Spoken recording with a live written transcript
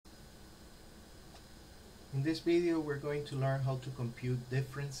In this video, we're going to learn how to compute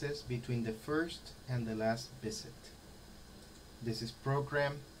differences between the first and the last visit. This is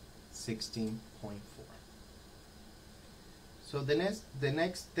program 16.4. So the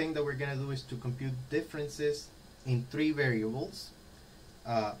next thing that we're going to do is to compute differences in three variables,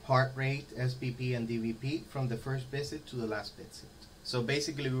 heart rate, SBP, and DVP, from the first visit to the last visit. So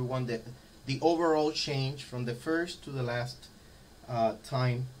basically, we want the overall change from the first to the last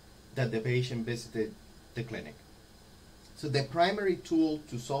time that the patient visited the clinic. So the primary tool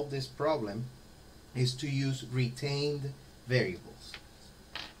to solve this problem is to use retained variables.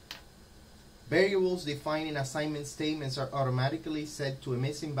 Variables defined in assignment statements are automatically set to a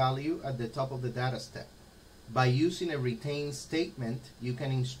missing value at the top of the data step. By using a retained statement, you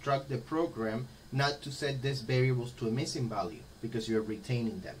can instruct the program not to set these variables to a missing value because you're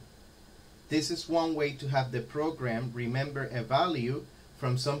retaining them. This is one way to have the program remember a value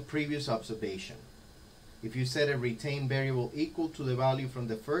from some previous observation. If you set a retained variable equal to the value from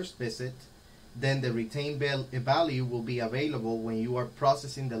the first visit, then the retained value will be available when you are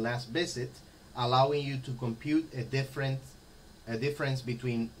processing the last visit, allowing you to compute a difference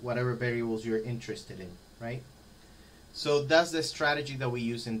between whatever variables you're interested in, right? So that's the strategy that we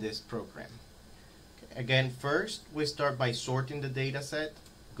use in this program. Again, first we start by sorting the data set.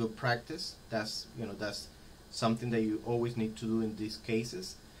 Good practice. That's something that you always need to do in these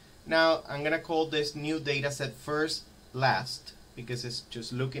cases. Now I'm gonna call this new data set first last because it's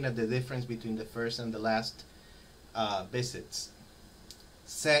just looking at the difference between the first and the last visits.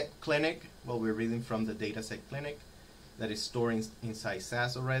 Set clinic, well, we're reading from the data set clinic that is stored inside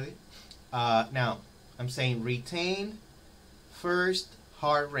SAS already. Now I'm saying retain first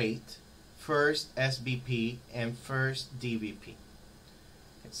heart rate, first SBP, and first DVP.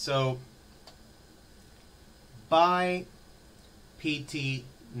 So by PT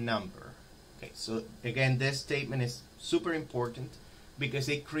number. Okay, so again, this statement is super important because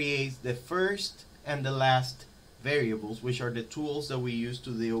it creates the first and the last variables, which are the tools that we use to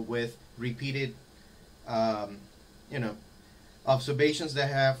deal with repeated observations that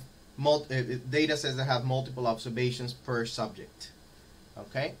have data sets that have multiple observations per subject.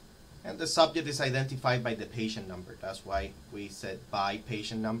 Okay, and the subject is identified by the patient number. That's why we said by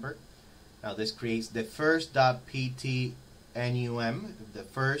patient number. Now this creates the first .pt NUM, the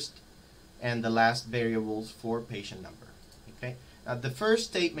first and the last variables for patient number. Okay. Now the first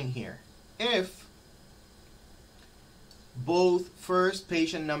statement here, if both first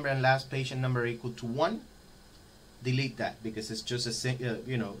patient number and last patient number are equal to 1, delete that because it's just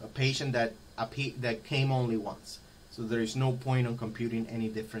a patient that came only once. So there is no point on computing any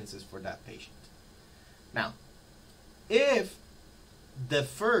differences for that patient. Now, if the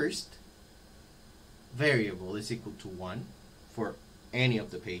first variable is equal to 1 for any of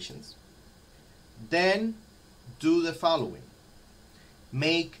the patients, then do the following.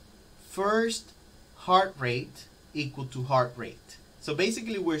 Make first heart rate equal to heart rate. So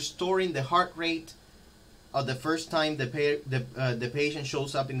basically we're storing the heart rate of the first time the patient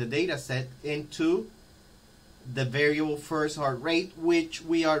shows up in the data set into the variable first heart rate, which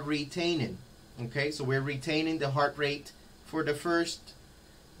we are retaining. Okay, so we're retaining the heart rate for the first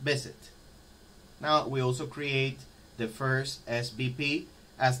visit. Now we also create the first SBP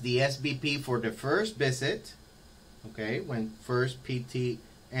as the SBP for the first visit, okay, when first PT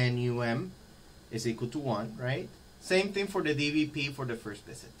NUM is equal to 1, right? Same thing for the DVP for the first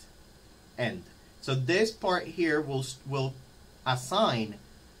visit. End. So this part here will assign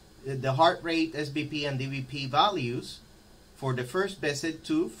the heart rate, SBP, and DVP values for the first visit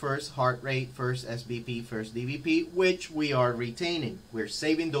to first heart rate, first SBP, first DVP, which we are retaining. We're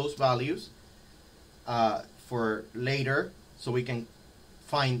saving those values for later, so we can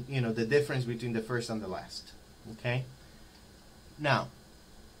find the difference between the first and the last. Okay. Now,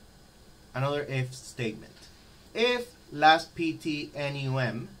 another if statement. If last PT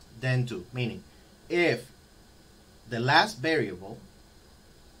NUM, then do, meaning if the last variable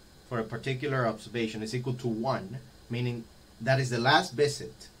for a particular observation is equal to 1, meaning that is the last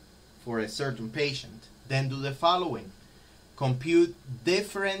visit for a certain patient, then do the following. Compute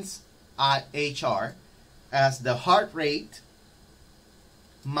difference at HR as the heart rate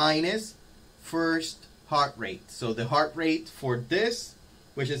minus first heart rate. So the heart rate for this,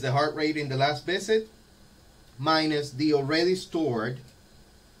 which is the heart rate in the last visit, minus the already stored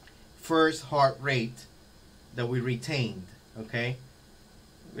first heart rate that we retained, okay?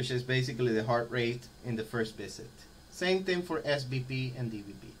 Which is basically the heart rate in the first visit. Same thing for SBP and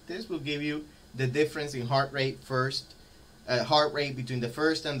DVP. This will give you the difference in heart rate between the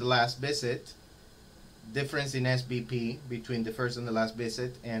first and the last visit difference in SBP between the first and the last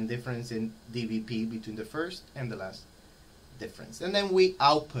visit, and difference in DVP between the first and the last difference. And then we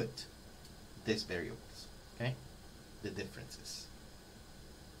output these variables, okay, the differences.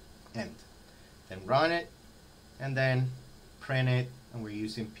 And then run it, and then print it, and we're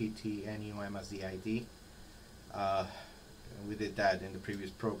using PT NUM as the ID. We did that in the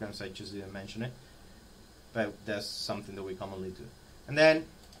previous programs, I just didn't mention it, but that's something that we commonly do. And then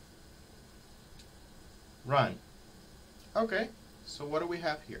run. Okay, so what do we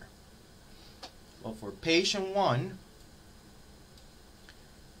have here? Well, for patient 1,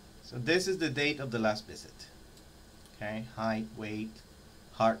 so this is the date of the last visit. Okay, height, weight,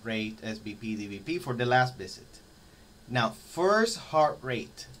 heart rate, SBP, DVP for the last visit. Now, first heart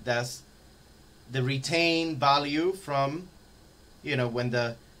rate, that's the retained value from, you know, when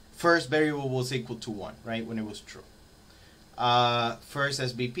the first variable was equal to 1, right, when it was true. First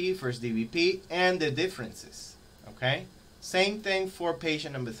SBP, first DVP, and the differences, okay? Same thing for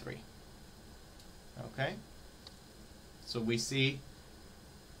patient number 3, okay? So we see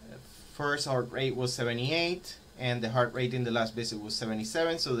first heart rate was 78, and the heart rate in the last visit was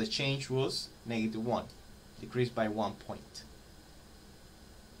 77, so the change was -1, decreased by 1 point.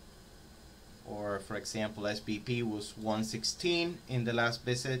 Or, for example, SBP was 116 in the last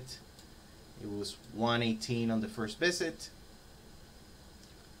visit, it was 118 on the first visit.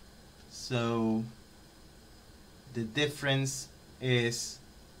 So the difference is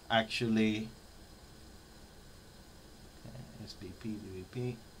actually SBP,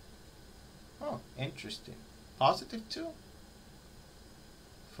 DVP. Oh, interesting. +2.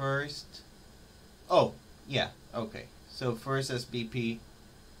 First. Oh, yeah. Okay. So first SBP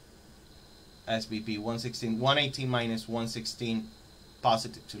 116, 118 minus 116,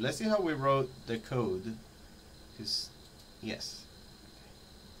 +2. Let's see how we wrote the code. Because yes.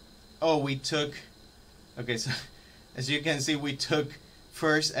 Oh, we took. Okay, so as you can see, we took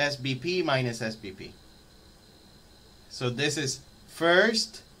first SBP minus SBP. So this is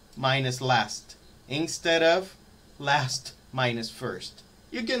first minus last instead of last minus first.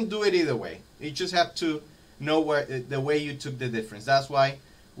 You can do it either way. You just have to know where the way you took the difference. That's why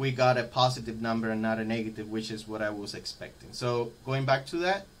we got a positive number and not a negative, which is what I was expecting. So going back to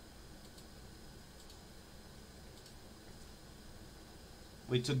that,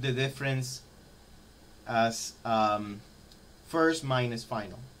 we took the difference as first minus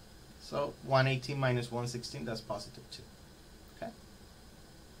final. So 118 minus 116, that's +2.